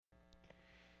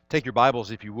Take your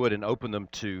Bibles, if you would, and open them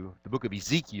to the book of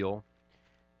Ezekiel,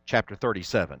 chapter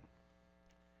 37.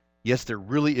 Yes, there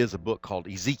really is a book called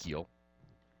Ezekiel,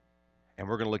 and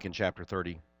we're going to look in chapter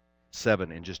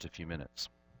 37 in just a few minutes.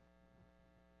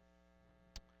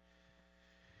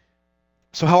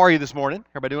 So how are you this morning?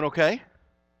 Everybody doing okay?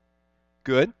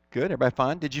 Good, good. Everybody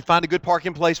fine? Did you find a good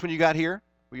parking place when you got here?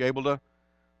 Were you able to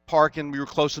park and we were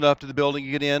close enough to the building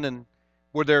you get in? And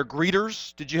were there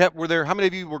greeters? How many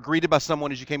of you were greeted by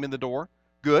someone as you came in the door?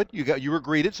 Good. You were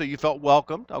greeted, so you felt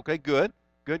welcomed. Okay, good.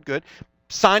 Good, good.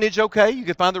 Signage okay? You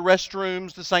could find the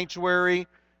restrooms, the sanctuary,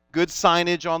 good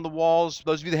signage on the walls.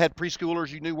 Those of you that had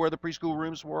preschoolers, you knew where the preschool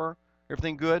rooms were.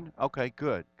 Everything good? Okay,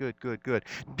 good, good, good, good.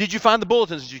 Did you find the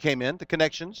bulletins as you came in, the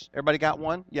connections? Everybody got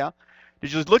one? Yeah?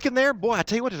 Did you look in there? Boy, I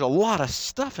tell you what, there's a lot of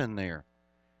stuff in there.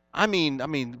 I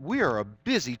mean, we are a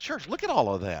busy church. Look at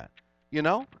all of that, you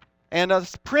know? And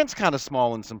the print's kind of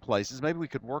small in some places. Maybe we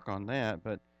could work on that.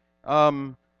 But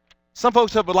some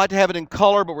folks would like to have it in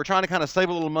color, but we're trying to kind of save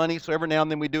a little money. So every now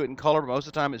and then we do it in color, but most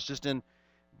of the time it's just in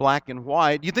black and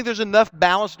white. Do you think there's enough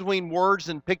balance between words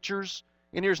and pictures?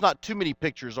 In here, there's not too many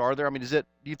pictures, are there? I mean, do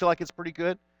you feel like it's pretty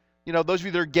good? You know, those of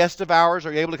you that are guests of ours,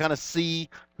 are you able to kind of see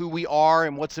who we are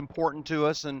and what's important to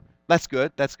us? And that's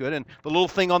good. That's good. And the little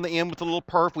thing on the end with the little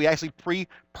perf, we actually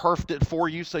pre-perfed it for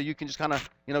you so you can just kind of,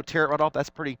 tear it right off. That's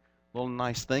pretty little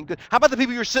nice thing. Good. How about the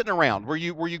people you're sitting around? Were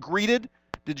you greeted?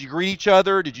 Did you greet each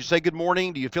other? Did you say good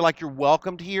morning? Do you feel like you're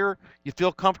welcomed here? You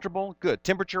feel comfortable? Good.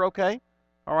 Temperature okay?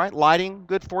 All right. Lighting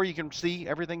good for you? You can see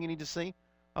everything you need to see?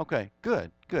 Okay.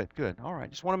 Good. Good. Good. All right.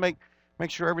 Just want to make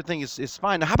sure everything is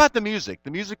fine. Now, how about the music?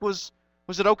 The music was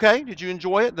it okay? Did you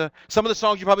enjoy it? Some of the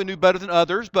songs you probably knew better than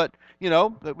others, but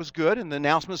it was good, and the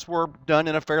announcements were done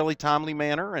in a fairly timely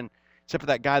manner, and except for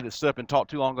that guy that stood up and talked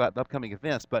too long about the upcoming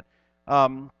events. But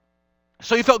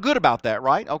so you felt good about that,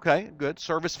 right? Okay, good.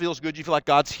 Service feels good. You feel like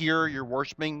God's here. You're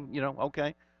worshiping.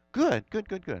 Okay. Good, good,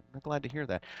 good, good. I'm glad to hear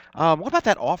that. What about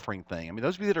that offering thing? I mean,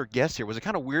 those of you that are guests here, was it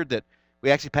kind of weird that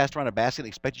we actually passed around a basket and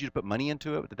expected you to put money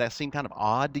into it? Did that seem kind of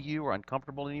odd to you or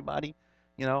uncomfortable to anybody?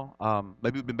 Maybe it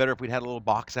would have been better if we'd had a little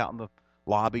box out in the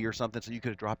lobby or something so you could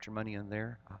have dropped your money in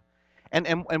there.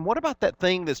 And what about that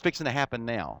thing that's fixing to happen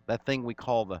now? That thing we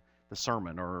call the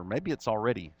sermon, or maybe it's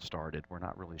already started. We're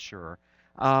not really sure.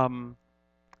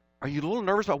 Are you a little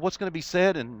nervous about what's going to be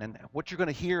said and what you're going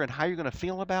to hear and how you're going to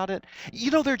feel about it?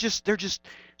 There are just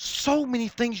so many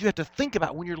things you have to think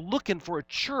about when you're looking for a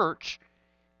church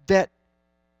that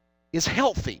is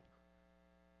healthy.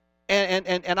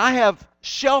 And I have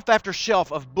shelf after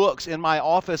shelf of books in my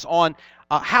office on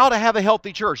how to have a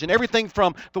healthy church, and everything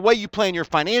from the way you plan your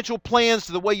financial plans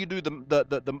to the way you do the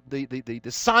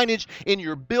signage in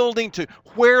your building to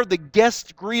where the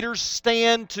guest greeters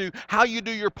stand to how you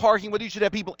do your parking, whether you should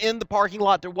have people in the parking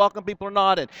lot to welcome people or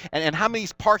not, and how many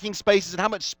parking spaces and how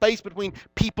much space between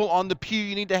people on the pew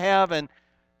you need to have, and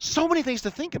so many things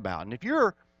to think about. And if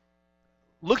you're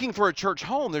looking for a church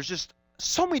home, there's just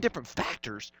so many different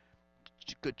factors.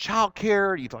 Good child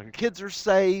care, you feel like your kids are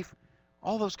safe,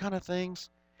 all those kind of things.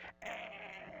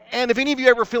 And if any of you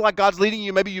ever feel like God's leading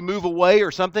you, maybe you move away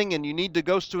or something and you need to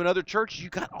go to another church, you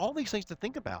got all these things to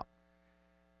think about.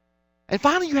 And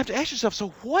finally, you have to ask yourself, so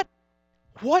what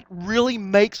really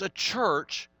makes a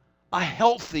church a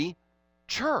healthy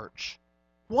church?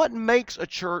 What makes a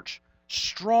church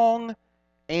strong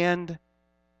and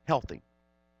healthy?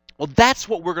 Well, that's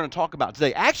what we're going to talk about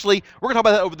today. Actually, we're going to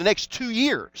talk about that over the next 2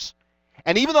 years.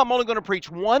 And even though I'm only going to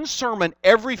preach one sermon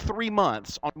every 3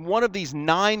 months on one of these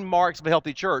 9 marks of a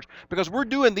healthy church, because we're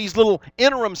doing these little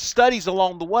interim studies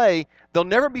along the way, they'll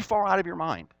never be far out of your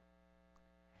mind.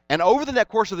 And over the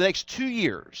course of the next 2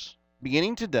 years,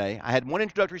 beginning today, I had one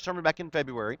introductory sermon back in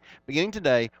February. Beginning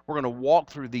today, we're going to walk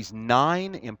through these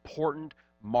 9 important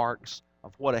marks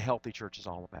of what a healthy church is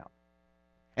all about.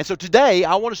 And so today,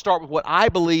 I want to start with what I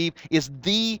believe is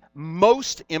the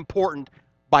most important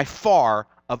by far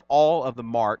of all of the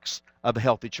marks of a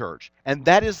healthy church. And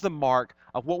that is the mark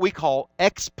of what we call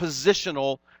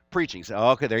expositional preaching. So,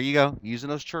 okay, there you go, using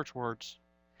those church words.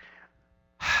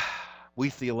 We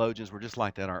theologians, we're just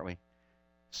like that, aren't we?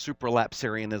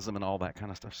 Supralapsarianism and all that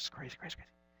kind of stuff. It's crazy, crazy, crazy.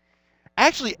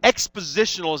 Actually,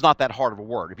 expositional is not that hard of a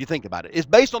word, if you think about it. It's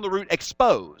based on the root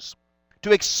expose.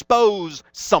 To expose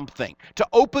something, to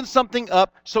open something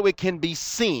up so it can be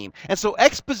seen. And so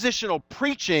expositional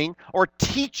preaching or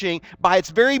teaching, by its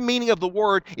very meaning of the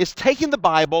word, is taking the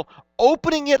Bible,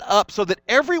 opening it up so that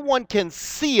everyone can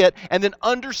see it and then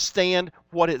understand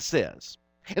what it says.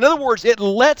 In other words, it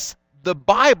lets the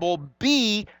Bible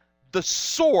be the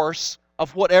source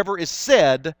of whatever is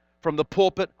said from the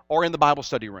pulpit or in the Bible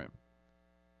study room.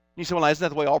 You say, well, isn't that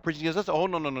the way all preaching is? Oh,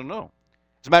 no, no, no, no.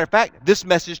 As a matter of fact, this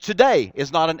message today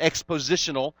is not an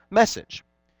expositional message.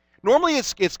 Normally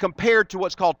it's compared to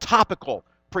what's called topical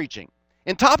preaching.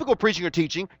 In topical preaching or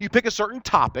teaching, you pick a certain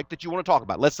topic that you want to talk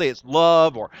about. Let's say it's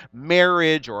love or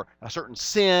marriage or a certain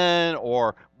sin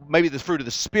or maybe the fruit of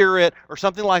the Spirit or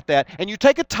something like that. And you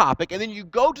take a topic and then you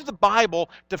go to the Bible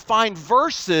to find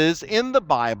verses in the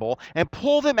Bible and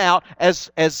pull them out as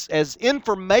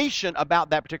information about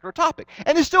that particular topic.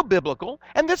 And it's still biblical,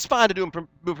 and that's fine to do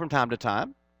from time to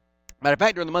time. Matter of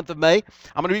fact, during the month of May,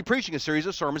 I'm going to be preaching a series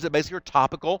of sermons that basically are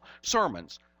topical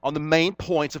sermons on the main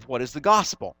points of what is the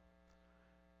gospel.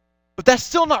 But that's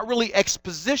still not really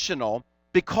expositional,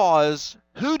 because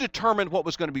who determined what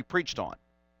was going to be preached on?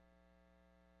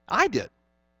 I did.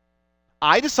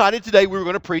 I decided today we were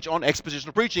going to preach on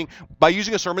expositional preaching by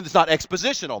using a sermon that's not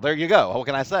expositional. There you go. What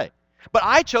can I say? But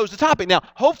I chose the topic. Now,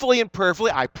 hopefully and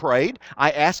prayerfully, I prayed.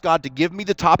 I asked God to give me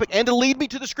the topic and to lead me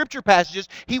to the scripture passages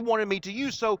He wanted me to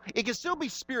use. So it can still be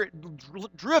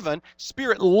Spirit-driven,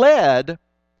 Spirit-led.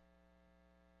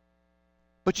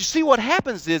 But you see, what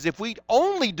happens is if we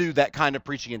only do that kind of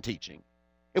preaching and teaching,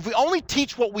 if we only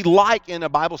teach what we like in a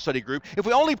Bible study group, if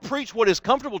we only preach what is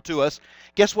comfortable to us,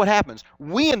 guess what happens?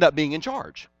 We end up being in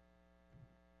charge.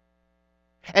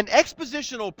 And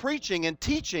expositional preaching and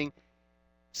teaching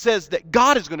says that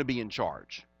God is going to be in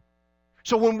charge.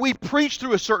 So when we preach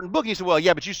through a certain book, you say, well,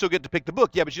 yeah, but you still get to pick the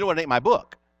book. Yeah, but you know what? It ain't my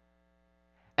book.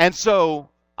 And so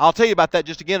I'll tell you about that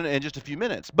just again in just a few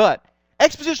minutes. But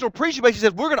expositional preaching basically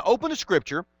says we're going to open the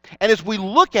scripture, and as we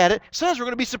look at it, sometimes we're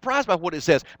going to be surprised by what it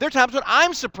says. There are times when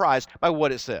I'm surprised by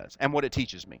what it says and what it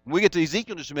teaches me. When we get to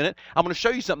Ezekiel in just a minute, I'm going to show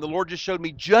you something the Lord just showed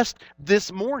me just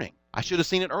this morning. I should have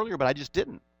seen it earlier, but I just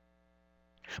didn't.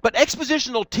 But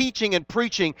expositional teaching and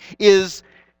preaching is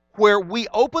where we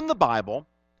open the Bible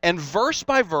and verse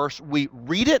by verse we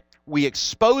read it, we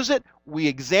expose it, we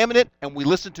examine it, and we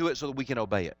listen to it so that we can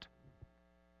obey it.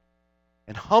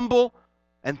 And humble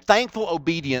and thankful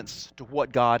obedience to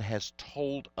what God has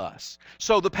told us.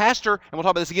 So the pastor, and we'll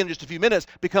talk about this again in just a few minutes,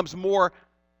 becomes more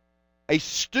a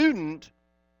student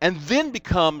and then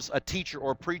becomes a teacher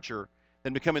or a preacher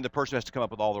than becoming the person who has to come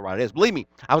up with all the right ideas. Believe me,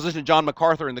 I was listening to John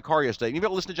MacArthur in the car yesterday. You ever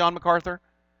listen to John MacArthur?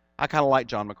 I kind of like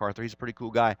John MacArthur. He's a pretty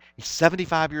cool guy. He's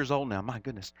 75 years old now. My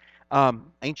goodness.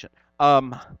 Ancient.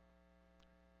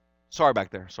 Sorry back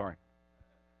there. Sorry.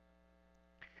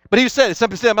 But he said, some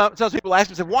people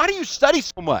ask him, why do you study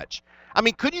so much? I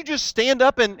mean, couldn't you just stand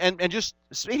up and just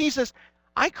speak? He says,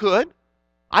 I could.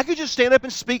 I could just stand up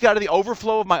and speak out of the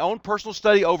overflow of my own personal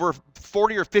study over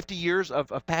 40 or 50 years of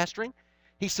pastoring.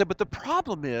 He said, but the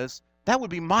problem is, that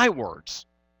would be my words.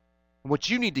 What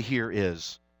you need to hear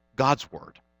is God's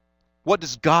word. What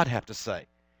does God have to say?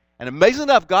 And amazing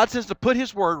enough, God tends to put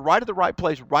His word right at the right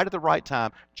place, right at the right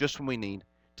time, just when we need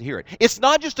to hear it. It's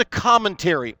not just a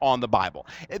commentary on the Bible.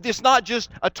 It's not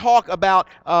just a talk about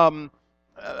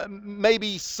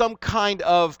maybe some kind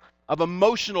of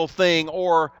emotional thing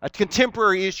or a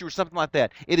contemporary issue or something like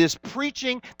that. It is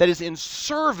preaching that is in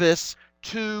service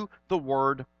to the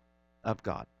Word of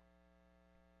God.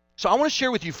 So I want to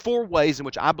share with you 4 ways in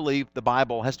which I believe the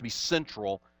Bible has to be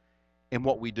central in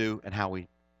what we do and how we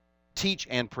teach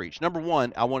and preach. Number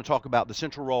 1, I want to talk about the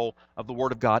central role of the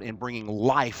Word of God in bringing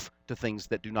life to things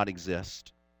that do not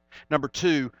exist. Number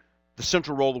 2, the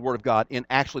central role of the Word of God in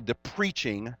actually the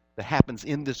preaching that happens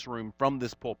in this room from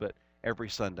this pulpit every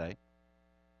Sunday.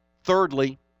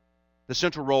 Thirdly, the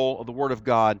central role of the Word of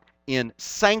God in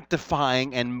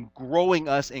sanctifying and growing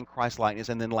us in Christ-likeness.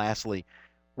 And then lastly,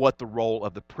 what the role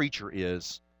of the preacher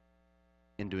is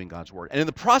in doing God's Word. And in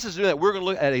the process of doing that, we're going to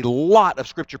look at a lot of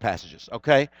Scripture passages,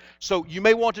 okay? So you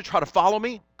may want to try to follow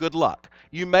me. Good luck.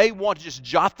 You may want to just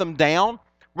jot them down.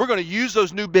 We're going to use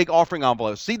those new big offering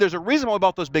envelopes. See, there's a reason why we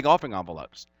bought those big offering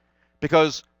envelopes.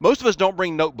 Because most of us don't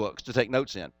bring notebooks to take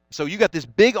notes in. So you got this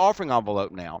big offering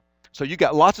envelope now. So you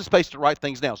got lots of space to write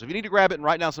things down. So if you need to grab it and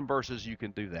write down some verses, you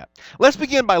can do that. Let's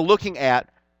begin by looking at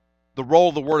the role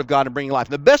of the Word of God in bringing life.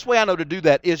 And the best way I know to do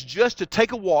that is just to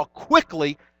take a walk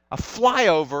quickly, a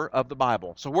flyover of the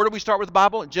Bible. So where do we start with the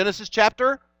Bible? In Genesis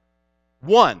chapter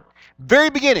 1. Very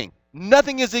beginning.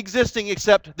 Nothing is existing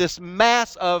except this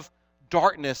mass of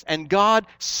darkness. And God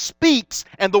speaks,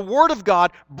 and the Word of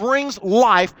God brings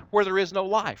life where there is no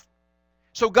life.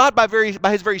 So God, by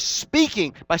His very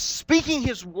speaking, by speaking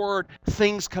His Word,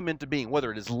 things come into being.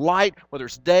 Whether it is light, whether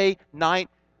it's day, night,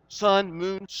 sun,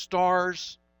 moon,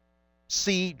 stars,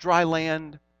 sea, dry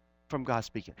land, from God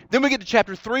speaking. Then we get to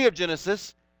chapter 3 of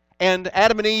Genesis, and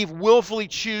Adam and Eve willfully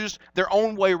choose their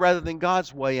own way rather than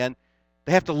God's way, and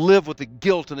they have to live with the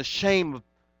guilt and the shame of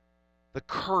the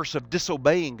curse of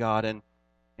disobeying God. And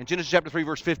in Genesis chapter 3,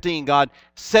 verse 15, God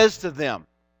says to them,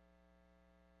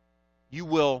 You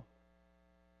will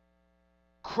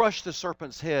crush the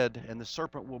serpent's head, and the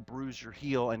serpent will bruise your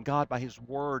heel. And God, by His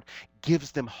word,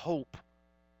 gives them hope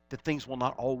that things will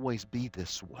not always be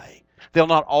this way. They'll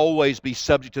not always be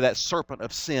subject to that serpent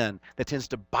of sin that tends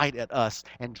to bite at us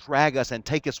and drag us and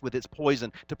take us with its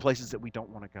poison to places that we don't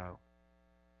want to go.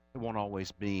 It won't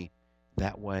always be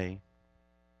that way.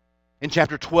 In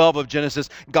chapter 12 of Genesis,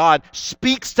 God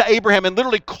speaks to Abraham and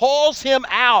literally calls him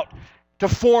out to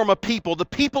form a people. The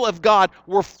people of God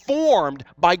were formed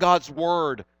by God's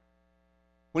word.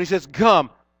 When He says, "Come,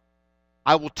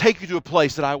 I will take you to a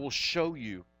place that I will show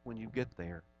you when you get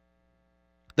there."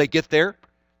 They get there.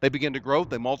 They begin to grow.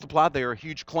 They multiply. They are a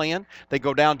huge clan. They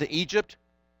go down to Egypt.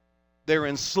 They're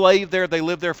enslaved there. They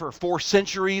live there for 4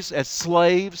 centuries as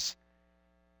slaves.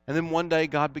 And then one day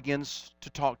God begins to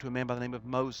talk to a man by the name of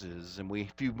Moses. And we,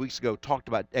 a few weeks ago, talked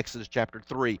about Exodus chapter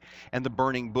 3 and the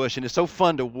burning bush. And it's so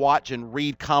fun to watch and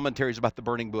read commentaries about the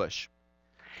burning bush.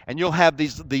 And you'll have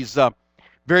these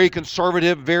very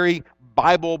conservative, very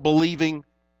Bible-believing,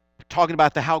 talking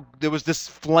about how there was this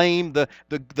flame,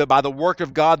 by the work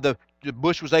of God, the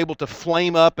bush was able to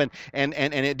flame up and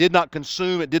it did not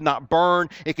consume, it did not burn,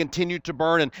 it continued to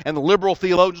burn. And the liberal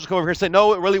theologians come over here and say,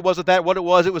 no, it really wasn't that. What it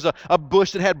was a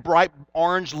bush that had bright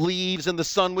orange leaves and the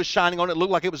sun was shining on it. It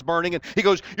looked like it was burning. And he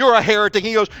goes, "You're a heretic."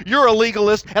 He goes, "You're a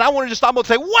legalist." And I want to just stop and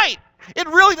say, wait, it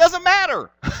really doesn't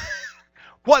matter.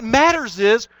 What matters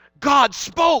is God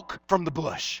spoke from the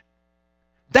bush.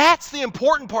 That's the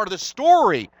important part of the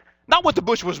story. Not what the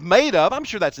bush was made of. I'm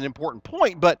sure that's an important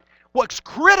point, but what's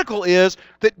critical is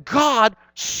that God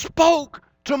spoke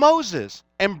to Moses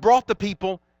and brought the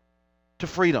people to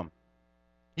freedom.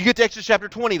 You get to Exodus chapter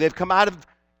 20. They've come out of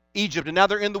Egypt, and now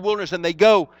they're in the wilderness, and they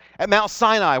go at Mount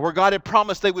Sinai, where God had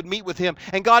promised they would meet with Him.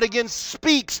 And God again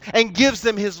speaks and gives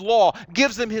them His law,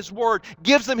 gives them His word,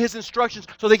 gives them His instructions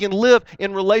so they can live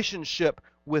in relationship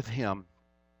with Him.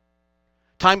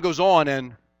 Time goes on,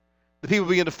 and the people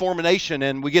begin to form a nation,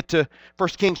 and we get to 1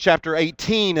 Kings chapter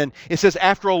 18, and it says,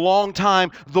 "After a long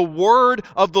time, the word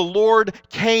of the Lord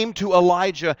came to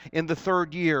Elijah in the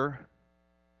 3rd year."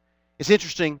 It's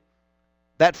interesting,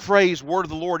 that phrase, "word of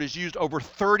the Lord," is used over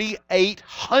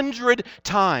 3,800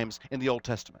 times in the Old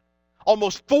Testament.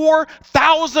 Almost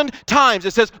 4,000 times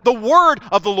it says, "The word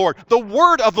of the Lord." The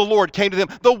word of the Lord came to them.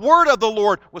 The word of the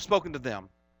Lord was spoken to them.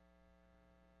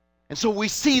 And so we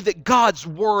see that God's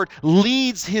word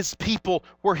leads His people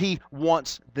where He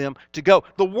wants them to go.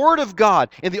 The word of God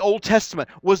in the Old Testament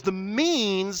was the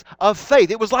means of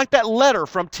faith. It was like that letter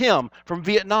from Tim from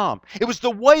Vietnam. It was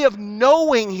the way of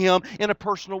knowing Him in a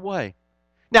personal way.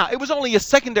 Now, it was only a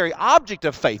secondary object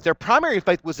of faith. Their primary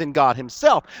faith was in God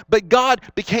Himself. But God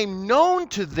became known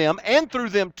to them and through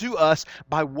them to us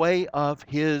by way of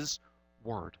His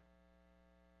word.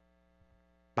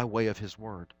 By way of His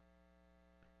word.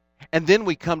 And then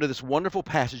we come to this wonderful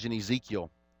passage in Ezekiel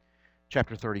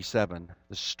chapter 37,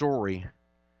 the story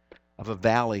of a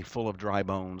valley full of dry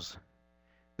bones.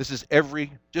 This is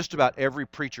just about every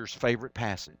preacher's favorite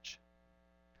passage.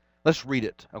 Let's read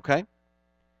it, okay?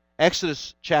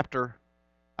 Ezekiel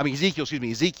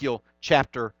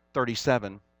chapter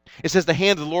 37. It says, "The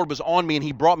hand of the Lord was on me, and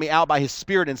He brought me out by His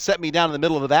Spirit and set me down in the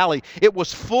middle of the valley. It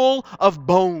was full of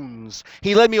bones.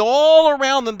 He led me all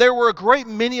around them. There were a great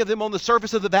many of them on the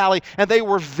surface of the valley, and they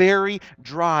were very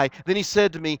dry. Then He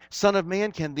said to me, 'Son of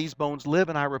man, can these bones live?'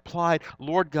 And I replied,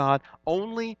 'Lord God,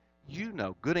 only You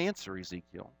know.'" Good answer,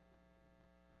 Ezekiel.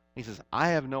 He says, "I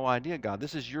have no idea, God.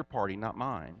 This is Your party, not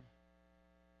mine."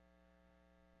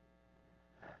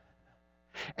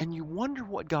 And you wonder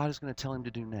what God is going to tell him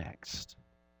to do next.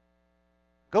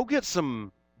 Go get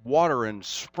some water and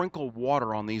sprinkle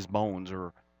water on these bones,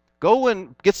 or go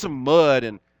and get some mud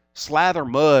and slather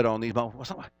mud on these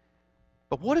bones.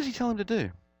 But what does He tell him to do?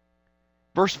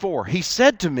 Verse 4, "He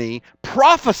said to me,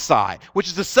 prophesy," which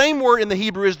is the same word in the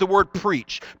Hebrew as the word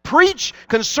preach. "Preach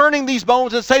concerning these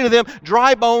bones and say to them,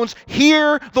 dry bones,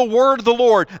 hear the word of the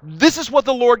Lord. This is what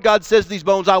the Lord God says to these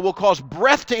bones. I will cause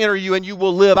breath to enter you and you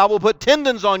will live. I will put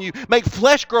tendons on you, make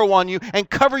flesh grow on you, and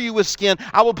cover you with skin.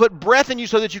 I will put breath in you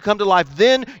so that you come to life.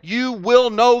 Then you will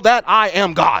know that I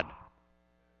am God."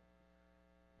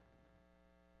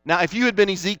 Now, if you had been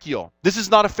Ezekiel, this is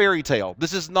not a fairy tale.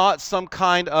 This is not some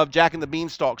kind of Jack and the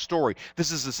Beanstalk story. This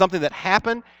is something that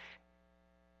happened.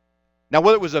 Now,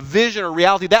 whether it was a vision or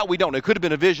reality, that we don't know. It could have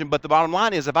been a vision, but the bottom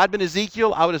line is, if I'd been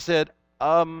Ezekiel, I would have said,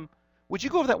 would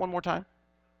you go over that one more time?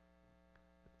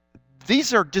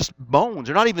 These are just bones.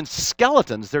 They're not even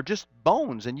skeletons. They're just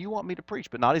bones, and you want me to preach,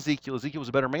 but not Ezekiel. Ezekiel was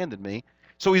a better man than me.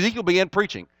 So Ezekiel began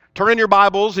preaching. Turn in your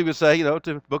Bibles, he would say, to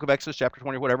the book of Exodus, chapter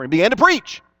 20 or whatever, and began to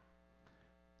preach.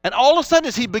 And all of a sudden,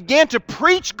 as he began to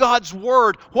preach God's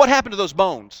word, what happened to those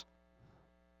bones?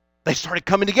 They started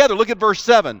coming together. Look at verse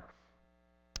 7.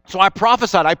 So I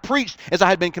prophesied, I preached as I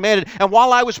had been commanded, and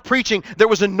while I was preaching, there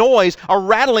was a noise, a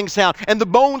rattling sound, and the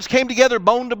bones came together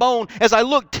bone to bone. As I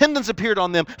looked, tendons appeared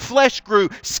on them, flesh grew,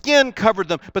 skin covered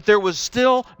them, but there was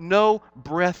still no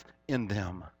breath in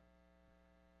them.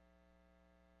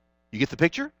 You get the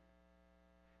picture?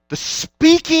 The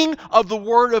speaking of the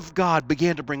Word of God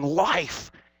began to bring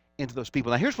life into those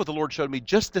people. Now here's what the Lord showed me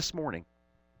just this morning.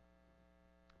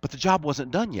 But the job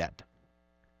wasn't done yet,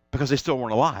 because they still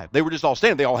weren't alive. They were just all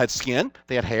standing. They all had skin,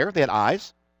 they had hair, they had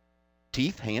eyes,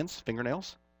 teeth, hands,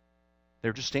 fingernails. They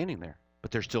were just standing there,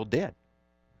 but they're still dead.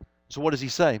 So what does he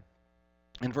say?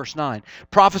 In verse 9,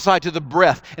 prophesy to the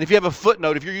breath. And if you have a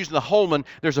footnote, if you're using the Holman,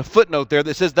 there's a footnote there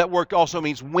that says that word also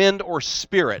means wind or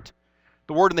spirit.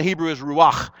 The word in the Hebrew is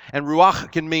ruach, and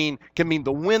ruach can mean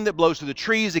the wind that blows through the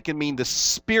trees. It can mean the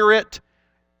spirit.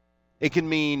 It can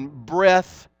mean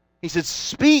breath. He said,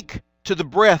 speak to the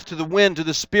breath, to the wind, to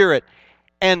the spirit,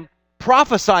 and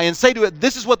prophesy and say to it,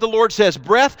 this is what the Lord says,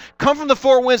 breath, come from the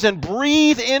four winds and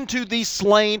breathe into these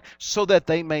slain so that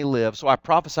they may live. So I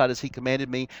prophesied as he commanded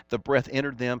me. The breath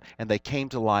entered them, and they came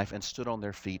to life and stood on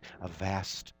their feet, a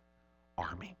vast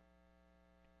army.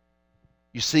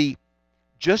 You see,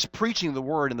 just preaching the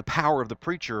word and the power of the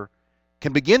preacher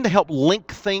can begin to help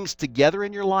link things together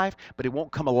in your life, but it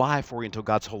won't come alive for you until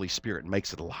God's Holy Spirit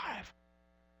makes it alive.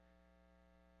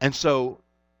 And so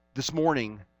this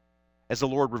morning, as the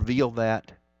Lord revealed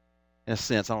that, in a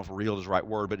sense, I don't know if revealed is the right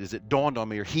word, but as it dawned on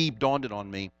me, or he dawned it on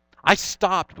me, I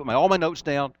stopped, put all my notes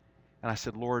down, and I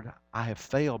said, Lord, I have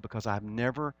failed because I've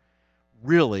never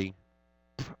really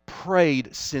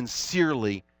prayed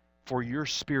sincerely for your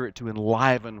Spirit to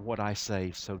enliven what I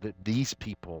say so that these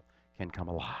people can come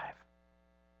alive.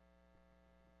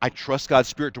 I trust God's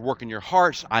Spirit to work in your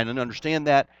hearts. I understand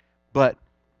that. But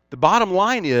the bottom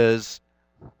line is,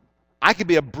 I could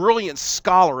be a brilliant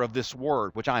scholar of this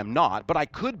word, which I am not, but I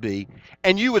could be,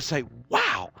 and you would say,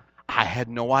 wow, I had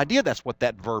no idea that's what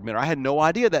that verb meant, or I had no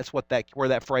idea that's where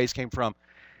that phrase came from.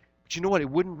 But you know what? It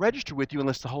wouldn't register with you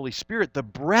unless the Holy Spirit, the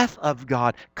breath of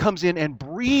God, comes in and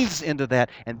breathes into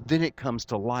that, and then it comes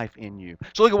to life in you.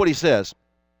 So look at what he says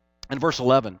in verse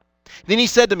 11. Then he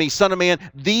said to me, Son of man,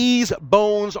 these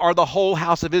bones are the whole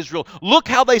house of Israel. Look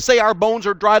how they say our bones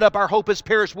are dried up, our hope has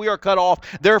perished, we are cut off.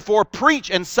 Therefore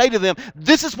preach and say to them,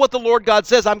 this is what the Lord God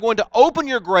says, I'm going to open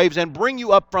your graves and bring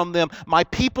you up from them, my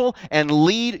people, and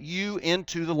lead you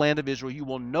into the land of Israel. You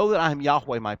will know that I am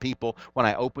Yahweh, my people, when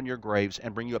I open your graves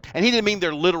and bring you up. And he didn't mean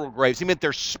their literal graves, he meant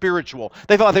their spiritual.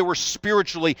 They felt like they were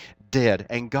spiritually dead.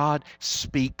 And God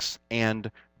speaks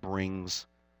and brings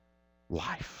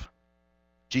life.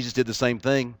 Jesus did the same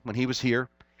thing when he was here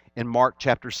in Mark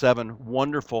chapter 7.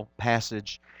 Wonderful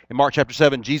passage. In Mark chapter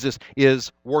 7, Jesus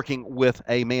is working with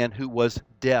a man who was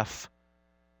deaf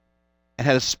and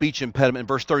had a speech impediment. In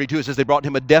verse 32, it says they brought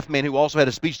him a deaf man who also had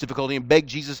a speech difficulty and begged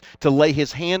Jesus to lay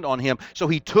his hand on him. So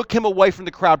he took him away from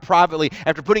the crowd privately.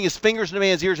 After putting his fingers in the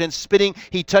man's ears and spitting,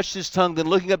 he touched his tongue. Then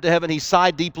looking up to heaven, he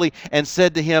sighed deeply and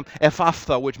said to him,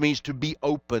 Ephphatha, which means to be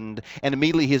opened. And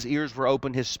immediately his ears were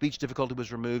opened, his speech difficulty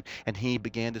was removed, and he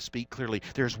began to speak clearly.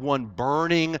 There's one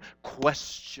burning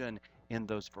question in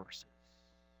those verses.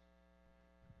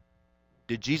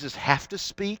 Did Jesus have to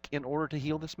speak in order to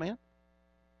heal this man?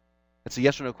 It's a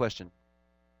yes or no question.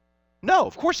 No,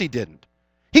 of course he didn't.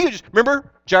 He could just,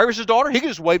 remember Jairus' daughter? He could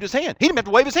just wave his hand. He didn't have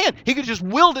to wave his hand. He could just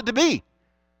willed it to be.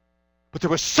 But there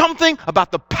was something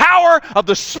about the power of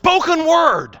the spoken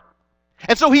word.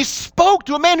 And so he spoke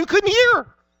to a man who couldn't hear.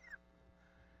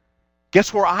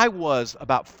 Guess where I was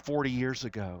about 40 years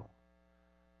ago?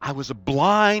 I was a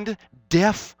blind,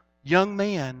 deaf young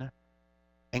man,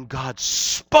 and God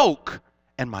spoke,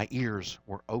 and my ears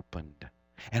were opened.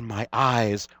 And my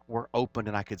eyes were opened,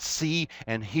 and I could see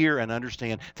and hear and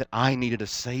understand that I needed a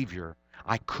Savior.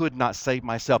 I could not save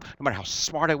myself, no matter how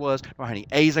smart I was, no matter how many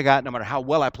A's I got, no matter how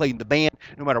well I played in the band,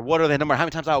 no matter what other, no matter how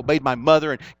many times I obeyed my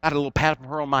mother and got a little pat from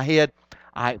her on my head.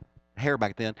 Hair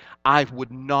back then, I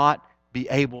would not be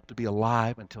able to be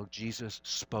alive until Jesus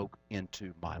spoke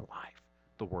into my life,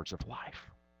 the words of life.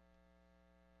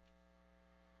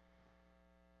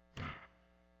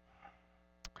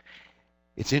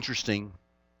 It's interesting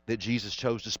that Jesus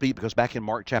chose to speak, because back in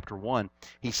Mark chapter 1,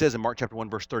 he says in Mark chapter 1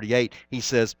 verse 38, he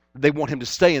says they want him to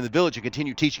stay in the village and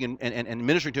continue teaching and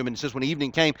ministering to him. And it says when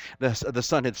evening came, the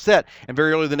sun had set, and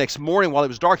very early the next morning while it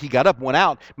was dark, he got up, went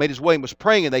out, made his way, and was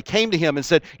praying. And they came to him and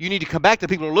said, you need to come back, the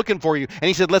people are looking for you. And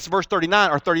he said, let's, verse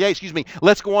 38,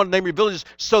 let's go on to neighboring villages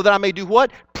so that I may do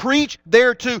what? Preach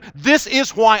there too. This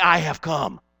is why I have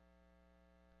come.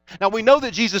 Now, we know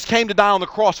that Jesus came to die on the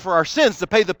cross for our sins, to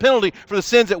pay the penalty for the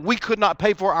sins that we could not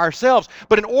pay for ourselves.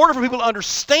 But in order for people to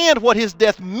understand what his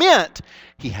death meant,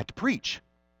 he had to preach.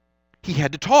 He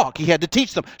had to talk. He had to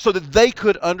teach them so that they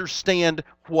could understand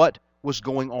what was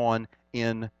going on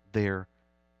in their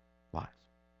lives.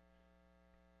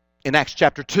 In Acts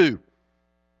chapter 2,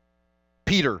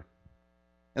 Peter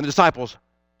and the disciples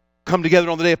come together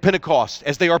on the day of Pentecost.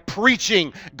 As they are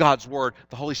preaching God's word,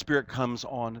 the Holy Spirit comes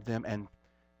on them, and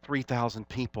 3,000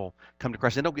 people come to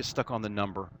Christ. And don't get stuck on the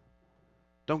number.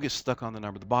 Don't get stuck on the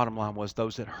number. The bottom line was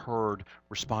those that heard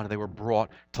responded. They were brought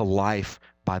to life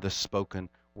by the spoken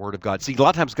word of God. See, a lot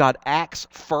of times God acts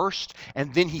first,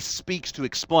 and then he speaks to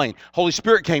explain. Holy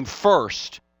Spirit came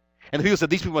first, and the people said,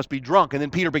 these people must be drunk. And then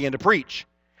Peter began to preach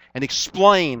and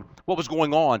explain what was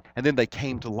going on, and then they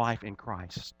came to life in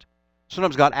Christ.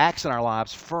 Sometimes God acts in our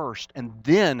lives first, and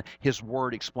then his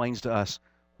word explains to us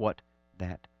what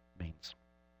that means.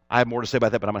 I have more to say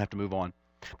about that, but I'm going to have to move on.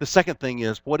 The second thing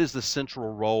is, what is the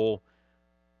central role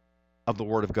of the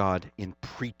Word of God in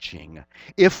preaching?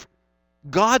 If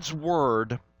God's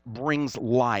Word brings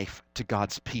life to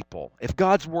God's people, if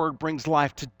God's Word brings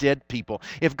life to dead people,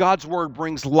 if God's Word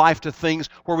brings life to things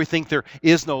where we think there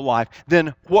is no life,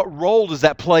 then what role does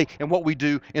that play in what we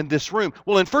do in this room?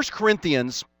 Well, in 1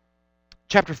 Corinthians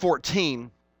chapter 14,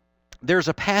 there's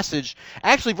a passage,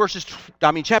 actually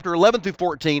chapter 11 through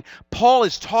 14, Paul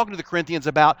is talking to the Corinthians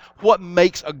about what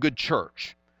makes a good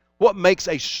church, what makes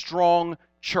a strong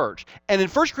church. And in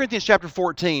 1 Corinthians chapter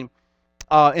 14,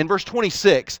 in verse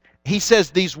 26, he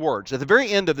says these words. At the very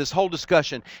end of this whole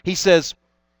discussion, he says,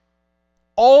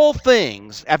 all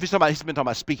things, after he's been talking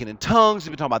about speaking in tongues, he's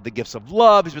been talking about the gifts of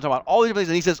love, he's been talking about all these different things,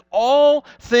 and he says, all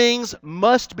things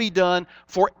must be done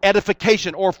for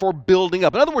edification or for building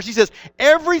up. In other words, he says,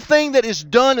 everything that is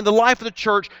done in the life of the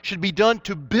church should be done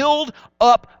to build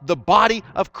up the body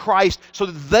of Christ so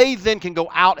that they then can go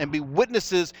out and be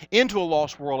witnesses into a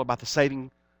lost world about the saving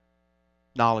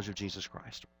knowledge of Jesus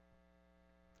Christ.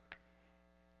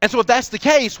 And so if that's the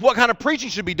case, what kind of preaching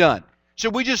should be done?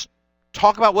 Should we just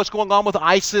talk about what's going on with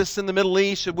ISIS in the Middle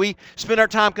East? Should we spend our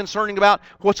time concerning about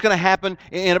what's going to happen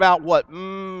in about,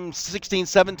 16,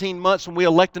 17 months when we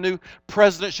elect a new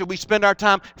president? Should we spend our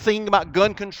time thinking about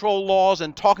gun control laws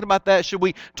and talking about that? Should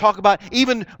we talk about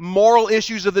even moral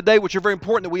issues of the day, which are very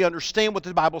important that we understand what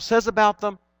the Bible says about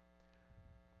them?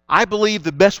 I believe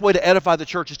the best way to edify the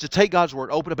church is to take God's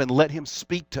word, open up, and let him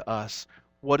speak to us.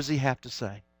 What does he have to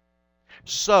say?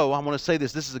 So, I want to say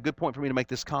this. This is a good point for me to make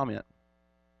this comment.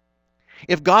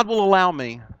 If God will allow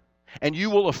me, and you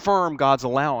will affirm God's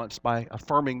allowance by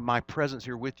affirming my presence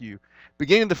here with you,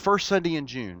 beginning the first Sunday in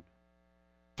June,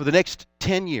 for the next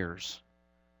 10 years,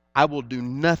 I will do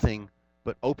nothing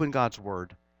but open God's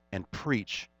Word and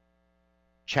preach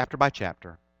chapter by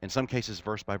chapter, in some cases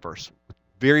verse by verse.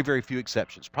 Very, very few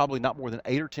exceptions. Probably not more than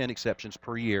 8 or 10 exceptions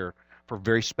per year for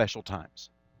very special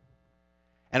times.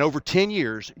 And over 10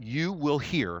 years, you will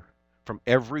hear from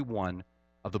every one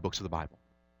of the books of the Bible.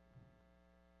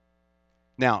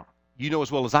 Now, you know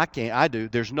as well as I do,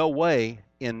 there's no way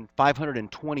in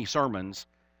 520 sermons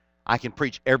I can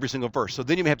preach every single verse. So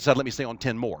then you may have to decide, let me stay on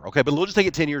 10 more, okay? But we'll just take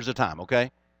it 10 years at a time,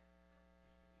 okay?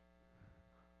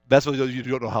 That's what you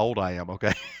don't know how old I am,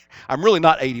 okay? I'm really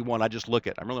not 81, I just look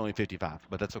it. I'm really only 55,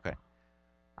 but that's okay.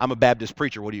 I'm a Baptist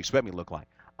preacher. What do you expect me to look like?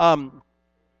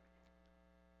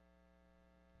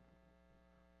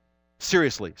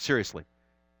 Seriously.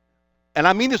 And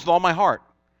I mean this with all my heart.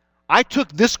 I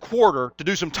took this quarter to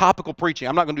do some topical preaching.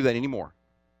 I'm not going to do that anymore.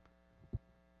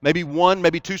 Maybe 1,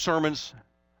 maybe 2 sermons,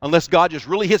 unless God just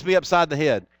really hits me upside the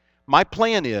head. My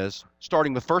plan is,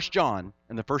 starting with 1 John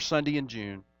and the first Sunday in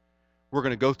June, we're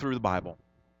going to go through the Bible.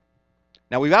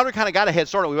 Now, we've already kind of got a head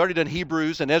start. We've already done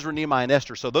Hebrews and Ezra, Nehemiah, and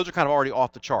Esther, so those are kind of already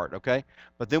off the chart, okay?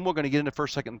 But then we're going to get into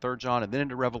 1st, 2nd, and 3rd John, and then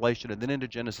into Revelation, and then into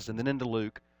Genesis, and then into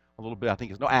Luke. A little bit, I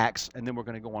think, Acts, and then we're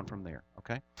going to go on from there,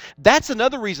 okay? That's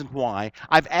another reason why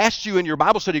I've asked you in your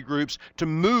Bible study groups to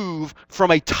move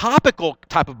from a topical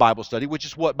type of Bible study, which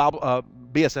is what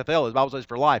BSFL is, Bible Studies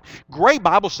for Life. Great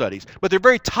Bible studies, but they're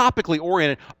very topically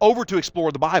oriented, over to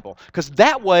explore the Bible. Because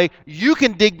that way, you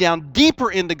can dig down deeper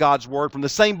into God's Word from the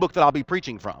same book that I'll be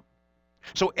preaching from.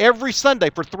 So every Sunday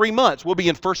for 3 months, we'll be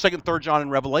in 1st, 2nd, 3rd John and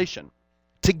Revelation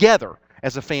together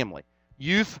as a family,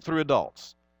 youth through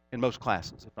adults. In most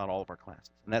classes, if not all of our classes.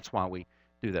 And that's why we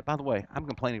do that. By the way, I'm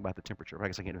complaining about the temperature. I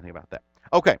guess I can't do anything about that.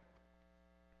 Okay.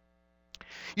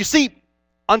 You see,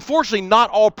 unfortunately, not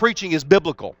all preaching is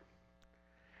biblical.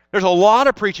 There's a lot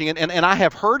of preaching, and I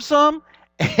have heard some,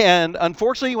 and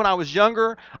unfortunately, when I was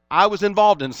younger, I was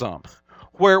involved in some,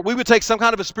 where we would take some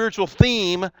kind of a spiritual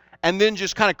theme and then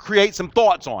just kind of create some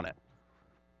thoughts on it.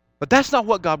 But that's not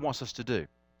what God wants us to do.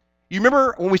 You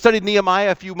remember when we studied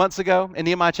Nehemiah a few months ago in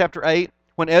Nehemiah chapter 8,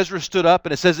 when Ezra stood up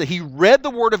and it says that he read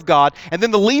the word of God, and then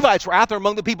the Levites were out there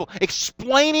among the people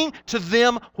explaining to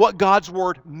them what God's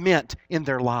word meant in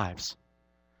their lives.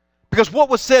 Because what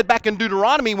was said back in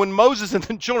Deuteronomy when Moses and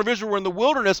the children of Israel were in the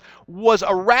wilderness was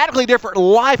a radically different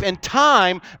life and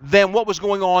time than what was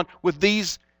going on with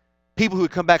these people who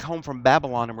had come back home from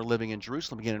Babylon and were living in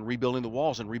Jerusalem again and rebuilding the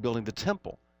walls and rebuilding the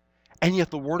temple. And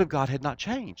yet the word of God had not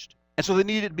changed. And so they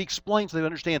needed it to be explained so they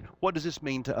understand, what does this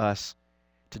mean to us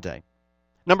today?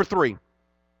 Number 3,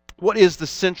 what is the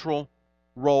central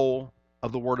role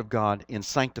of the Word of God in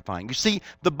sanctifying? You see,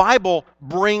 the Bible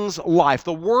brings life.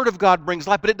 The Word of God brings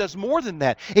life, but it does more than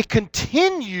that. It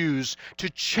continues to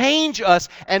change us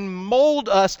and mold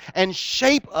us and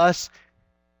shape us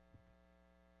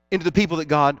into the people that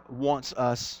God wants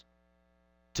us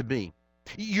to be.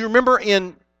 You remember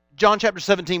in John chapter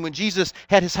 17 when Jesus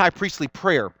had his high priestly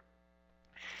prayer,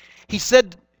 he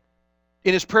said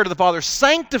in his prayer to the Father,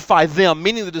 sanctify them,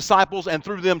 meaning the disciples and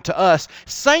through them to us,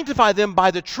 sanctify them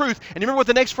by the truth. And you remember what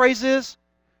the next phrase is?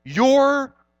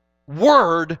 Your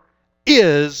word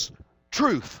is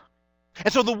truth.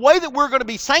 And so the way that we're going to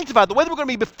be sanctified, the way that we're going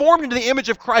to be formed into the image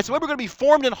of Christ, the way we're going to be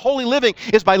formed in holy living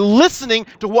is by listening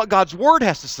to what God's word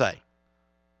has to say.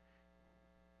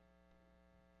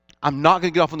 I'm not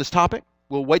going to get off on this topic.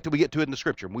 We'll wait till we get to it in the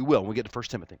scripture. We will when we get to 1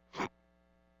 Timothy.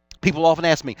 People often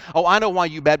ask me, I know why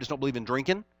you Baptists don't believe in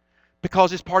drinking.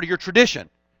 Because it's part of your tradition.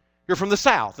 You're from the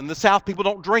South. In the South, people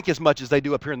don't drink as much as they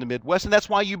do up here in the Midwest, and that's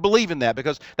why you believe in that,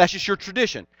 because that's just your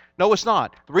tradition. No, it's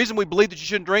not. The reason we believe that you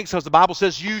shouldn't drink is because the Bible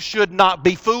says you should not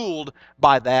be fooled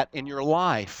by that in your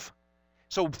life.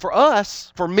 So for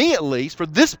us, for me at least, for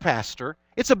this pastor,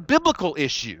 it's a biblical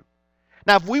issue.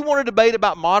 Now, if we want to debate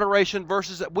about moderation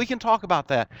versus, we can talk about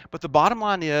that. But the bottom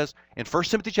line is, in 1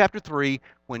 Timothy chapter 3,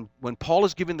 when Paul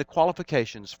is giving the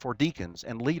qualifications for deacons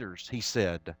and leaders, he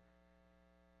said,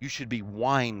 you should be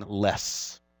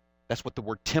wineless. That's what the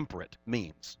word temperate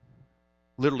means,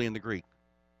 literally in the Greek.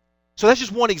 So that's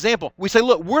just one example. We say,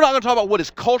 look, we're not going to talk about what is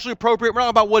culturally appropriate. We're not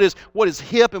about what is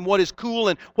hip and what is cool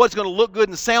and what's going to look good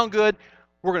and sound good.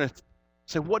 We're going to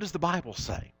say, what does the Bible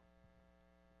say?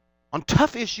 On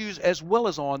tough issues as well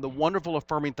as on the wonderful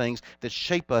affirming things that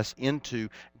shape us into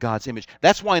God's image.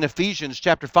 That's why in Ephesians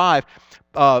chapter 5,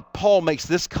 Paul makes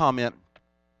this comment.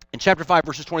 In chapter 5,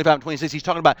 verses 25 and 26, he's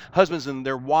talking about husbands and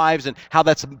their wives and how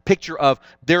that's a picture of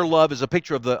their love is a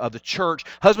picture of the church.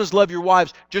 Husbands, love your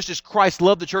wives just as Christ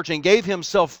loved the church and gave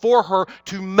himself for her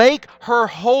to make her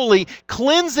holy,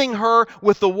 cleansing her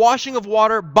with the washing of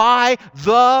water by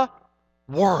the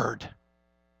Word.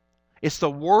 It's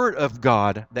the Word of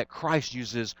God that Christ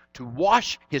uses to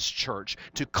wash His church,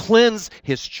 to cleanse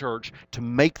His church, to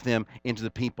make them into the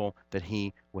people that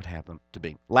He would have them to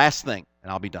be. Last thing,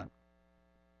 and I'll be done.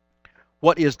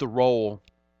 What is the role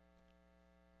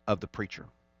of the preacher?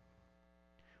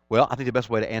 Well, I think the best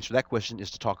way to answer that question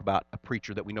is to talk about a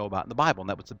preacher that we know about in the Bible, and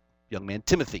that was the young man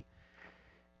Timothy.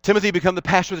 Timothy became the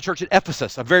pastor of the church at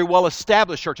Ephesus, a very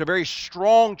well-established church, a very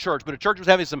strong church, but a church that was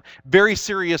having some very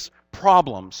serious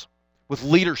problems with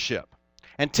leadership.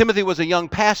 And Timothy was a young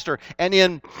pastor, and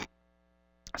in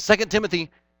 2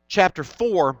 Timothy chapter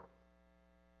 4,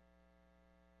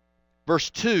 verse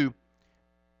 2,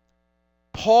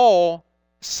 Paul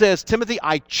says, Timothy,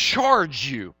 I charge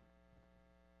you.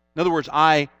 In other words,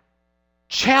 I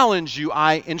challenge you,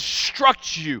 I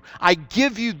instruct you, I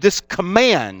give you this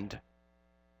command.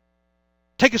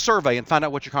 Take a survey and find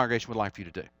out what your congregation would like for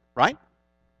you to do, right?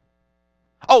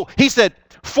 Oh, he said,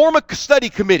 form a study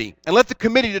committee and let the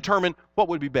committee determine what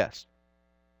would be best.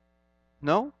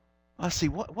 No? Let's see,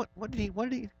 what did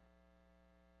he?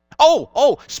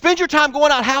 Oh, spend your time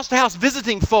going out house to house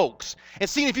visiting folks and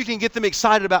seeing if you can get them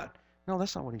excited about. No,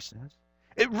 that's not what he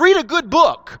says. Read a good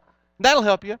book. That'll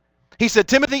help you. He said,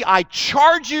 Timothy, I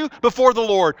charge you before the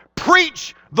Lord,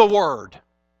 preach the word.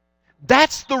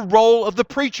 That's the role of the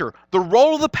preacher. The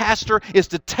role of the pastor is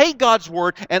to take God's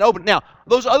word and open it. Now,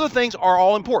 those other things are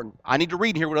all important. I need to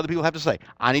read and hear what other people have to say.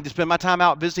 I need to spend my time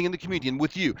out visiting in the community and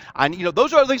with you.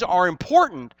 Those other things are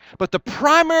important, but the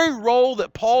primary role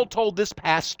that Paul told this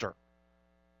pastor,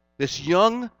 this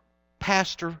young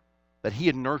pastor that he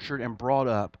had nurtured and brought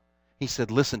up, he said,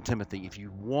 listen, Timothy, if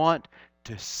you want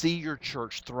to see your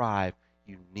church thrive,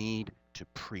 you need to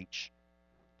preach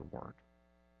the word.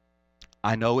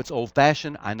 I know it's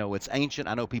old-fashioned. I know it's ancient.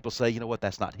 I know people say, you know what,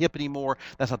 that's not hip anymore.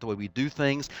 That's not the way we do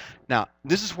things. Now,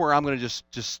 this is where I'm going to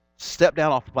just step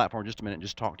down off the platform just a minute and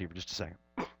just talk to you for just a second,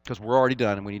 because we're already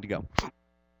done and we need to go.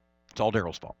 It's all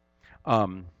Daryl's fault.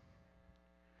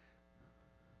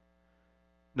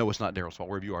 No, it's not Daryl's fault.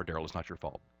 Wherever you are, Daryl, it's not your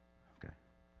fault.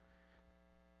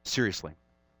 seriously.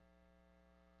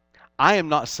 I am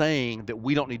not saying that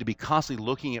we don't need to be constantly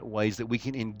looking at ways that we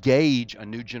can engage a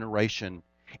new generation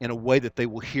in a way that they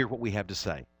will hear what we have to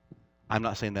say. I'm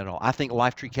not saying that at all. I think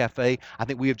Lifetree Cafe, I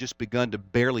think we have just begun to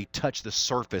barely touch the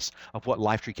surface of what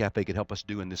Lifetree Cafe could help us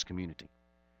do in this community.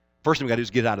 First thing we got to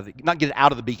do is not get it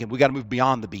out of the beacon. We got to move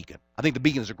beyond the beacon. I think the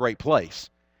beacon is a great place,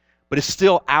 but it's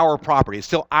still our property. It's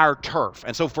still our turf.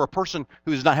 And so for a person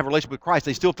who does not have a relationship with Christ,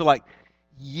 they still feel like,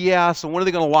 yeah, so when are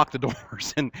they going to lock the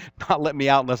doors and not let me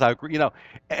out unless I agree?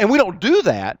 And we don't do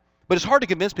that, but it's hard to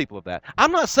convince people of that.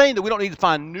 I'm not saying that we don't need to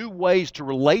find new ways to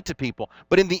relate to people,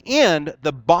 but in the end,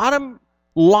 the bottom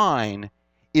line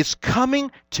is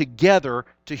coming together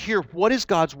to hear what is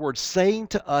God's Word saying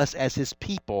to us as His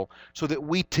people so that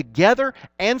we together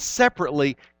and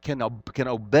separately can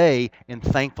obey in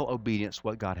thankful obedience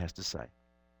what God has to say.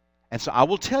 And so I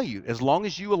will tell you, as long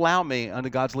as you allow me under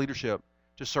God's leadership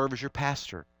to serve as your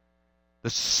pastor, the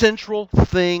central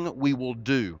thing we will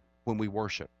do when we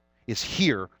worship is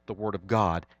hear the Word of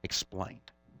God explained.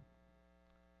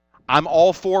 I'm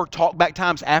all for talkback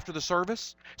times after the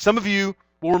service. Some of you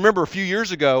will remember a few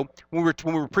years ago when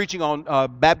we were preaching on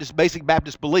basic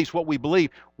Baptist beliefs, what we believe,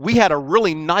 we had a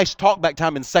really nice talkback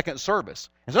time in second service.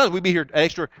 And sometimes we'd be here an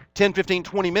extra 10, 15,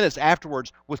 20 minutes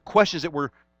afterwards with questions that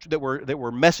were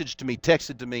messaged to me,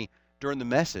 texted to me during the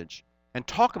message, and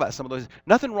talk about some of those.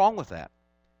 Nothing wrong with that.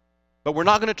 But we're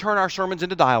not going to turn our sermons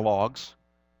into dialogues.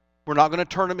 We're not going to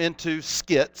turn them into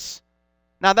skits.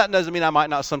 Now, that doesn't mean I might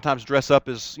not sometimes dress up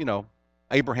as,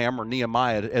 Abraham or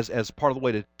Nehemiah as part of the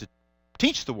way to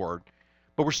teach the Word,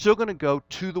 but we're still going to go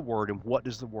to the Word and what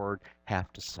does the Word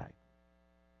have to say.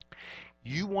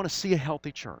 You want to see a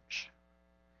healthy church,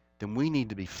 then we need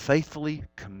to be faithfully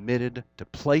committed to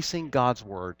placing God's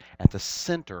Word at the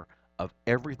center of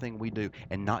everything we do,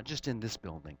 and not just in this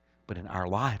building, but in our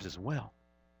lives as well.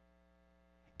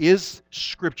 Is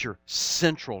Scripture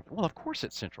central? Well, of course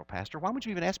it's central, Pastor. Why would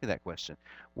you even ask me that question?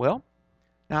 Well,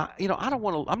 now,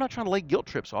 I'm not trying to lay guilt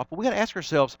trips off, but we got to ask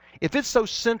ourselves, if it's so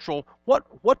central,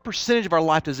 what percentage of our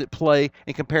life does it play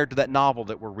in compared to that novel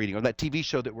that we're reading or that TV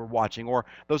show that we're watching or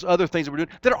those other things that we're doing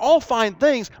that are all fine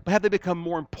things, but have they become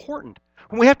more important?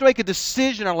 When we have to make a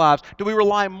decision in our lives, do we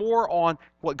rely more on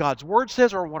what God's Word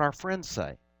says or what our friends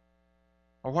say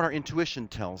or what our intuition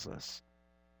tells us?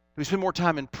 Do we spend more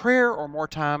time in prayer or more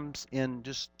times in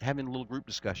just having little group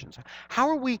discussions? How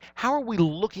are we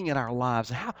looking at our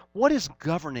lives? What is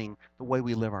governing the way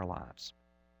we live our lives?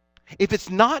 If it's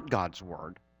not God's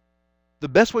Word, the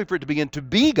best way for it to begin to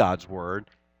be God's Word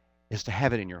is to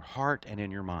have it in your heart and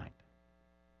in your mind.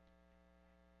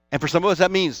 And for some of us,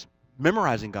 that means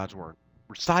memorizing God's Word,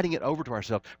 reciting it over to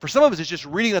ourselves. For some of us, it's just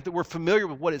reading it that we're familiar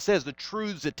with what it says, the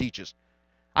truths it teaches.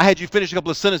 I had you finish a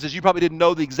couple of sentences. You probably didn't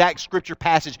know the exact scripture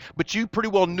passage, but you pretty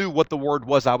well knew what the word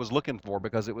was I was looking for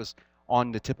because it was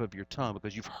on the tip of your tongue,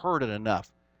 because you've heard it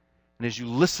enough. And as you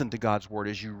listen to God's Word,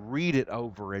 as you read it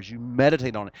over, as you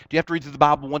meditate on it, do you have to read through the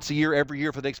Bible once a year, every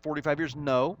year for the next 45 years?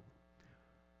 No.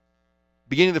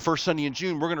 Beginning the first Sunday in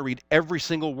June, we're going to read every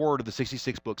single word of the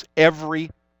 66 books, every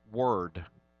word,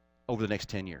 over the next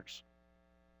 10 years.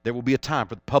 There will be a time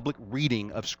for the public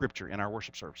reading of Scripture in our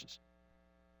worship services.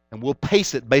 And we'll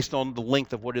pace it based on the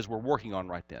length of what it is we're working on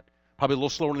right then. Probably a little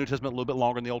slower in the New Testament, a little bit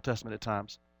longer in the Old Testament at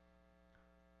times.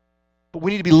 But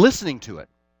we need to be listening to it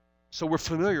so we're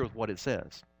familiar with what it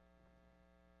says.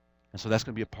 And so that's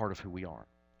going to be a part of who we are.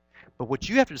 But what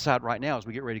you have to decide right now as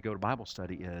we get ready to go to Bible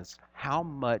study is, how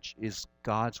much is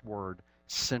God's Word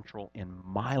central in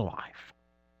my life,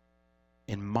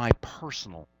 in my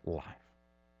personal life?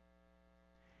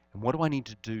 And what do I need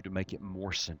to do to make it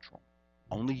more central?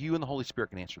 Only you and the Holy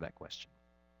Spirit can answer that question.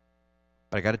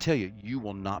 But I got to tell you, you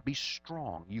will not be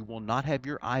strong. You will not have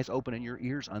your eyes open and your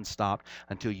ears unstopped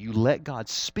until you let God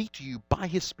speak to you by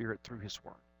His Spirit through His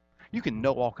Word. You can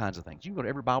know all kinds of things. You can go to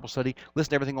every Bible study, listen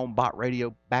to everything on bot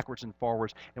radio, backwards and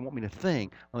forwards, and won't mean a thing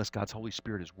unless God's Holy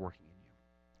Spirit is working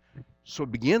in you. So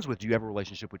it begins with, do you have a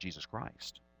relationship with Jesus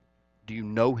Christ? Do you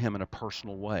know Him in a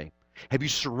personal way? Have you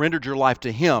surrendered your life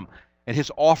to Him and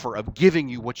His offer of giving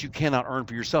you what you cannot earn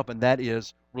for yourself, and that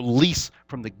is release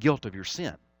from the guilt of your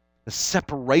sin, the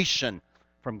separation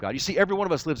from God? You see, every one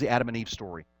of us lives the Adam and Eve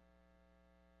story.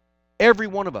 Every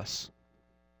one of us,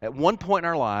 at one point in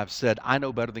our lives, said, I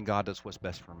know better than God does what's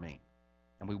best for me.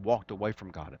 And we walked away from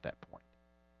God at that point.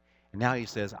 And now He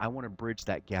says, I want to bridge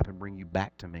that gap and bring you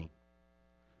back to me.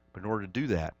 But in order to do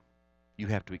that, you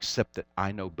have to accept that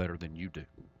I know better than you do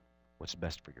what's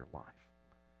best for your life.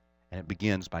 And it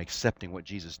begins by accepting what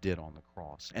Jesus did on the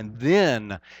cross. And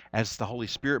then, as the Holy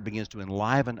Spirit begins to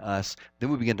enliven us,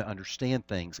 then we begin to understand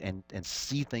things and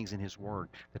see things in His Word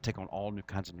that take on all new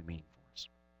kinds of new meaning for us.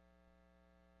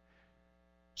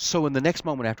 So in the next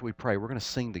moment after we pray, we're going to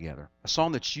sing together a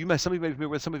song that some of you may be familiar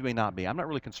with, some of you may not be. I'm not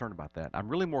really concerned about that. I'm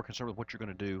really more concerned with what you're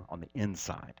going to do on the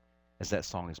inside as that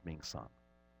song is being sung.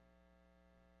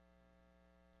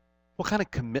 What kind of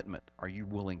commitment are you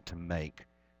willing to make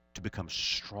to become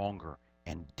stronger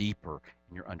and deeper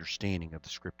in your understanding of the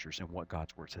Scriptures and what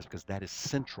God's Word says? Because that is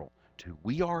central to who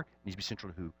we are, it needs to be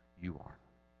central to who you are.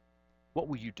 What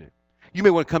will you do? You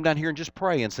may want to come down here and just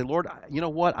pray and say, Lord, you know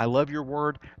what? I love your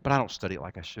Word, but I don't study it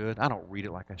like I should. I don't read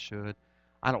it like I should.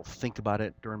 I don't think about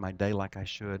it during my day like I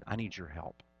should. I need your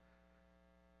help.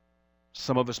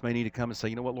 Some of us may need to come and say,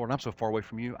 you know what, Lord, I'm so far away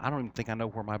from you, I don't even think I know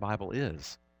where my Bible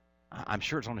is. I'm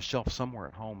sure it's on a shelf somewhere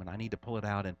at home, and I need to pull it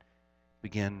out and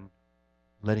begin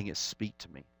letting it speak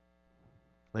to me,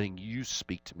 letting you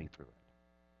speak to me through it.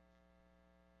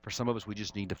 For some of us, we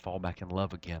just need to fall back in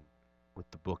love again with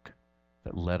the book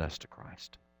that led us to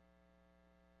Christ.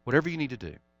 Whatever you need to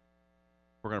do,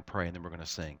 we're going to pray, and then we're going to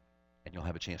sing, and you'll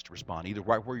have a chance to respond. Either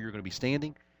right where you're going to be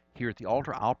standing, here at the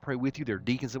altar, I'll pray with you. There are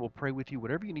deacons that will pray with you.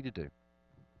 Whatever you need to do.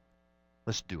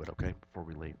 Let's do it, okay, before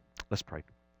we leave. Let's pray.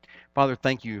 Father,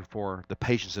 thank you for the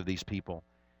patience of these people.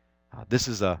 This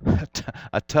is a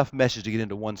tough message to get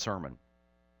into one sermon.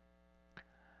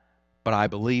 But I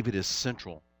believe it is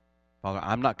central. Father,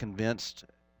 I'm not convinced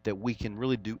that we can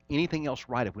really do anything else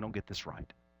right if we don't get this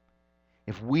right.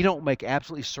 If we don't make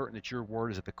absolutely certain that your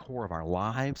word is at the core of our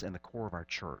lives and the core of our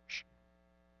church,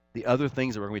 the other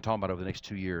things that we're going to be talking about over the next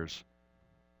 2 years,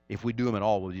 if we do them at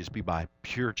all, will just be by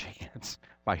pure chance,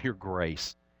 by your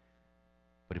grace.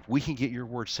 But if we can get your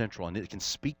word central and it can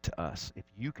speak to us, if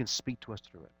you can speak to us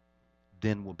through it,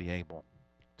 then we'll be able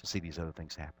to see these other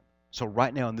things happen. So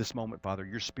right now in this moment, Father,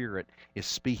 your Spirit is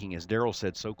speaking, as Daryl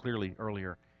said so clearly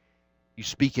earlier. You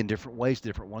speak in different ways to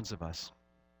different ones of us.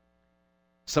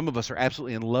 Some of us are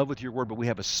absolutely in love with your word, but we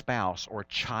have a spouse or a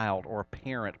child or a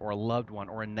parent or a loved one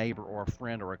or a neighbor or a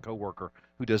friend or a coworker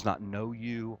who does not know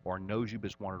you or knows you but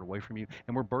has wandered away from you,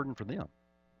 and we're burdened for them.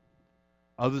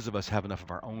 Others of us have enough of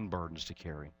our own burdens to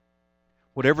carry.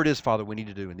 Whatever it is, Father, we need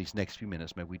to do in these next few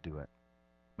minutes, may we do it.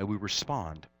 May we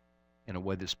respond in a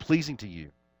way that's pleasing to you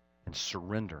and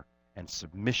surrender and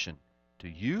submission to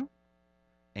you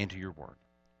and to your word.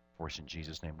 For us in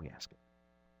Jesus' name we ask it.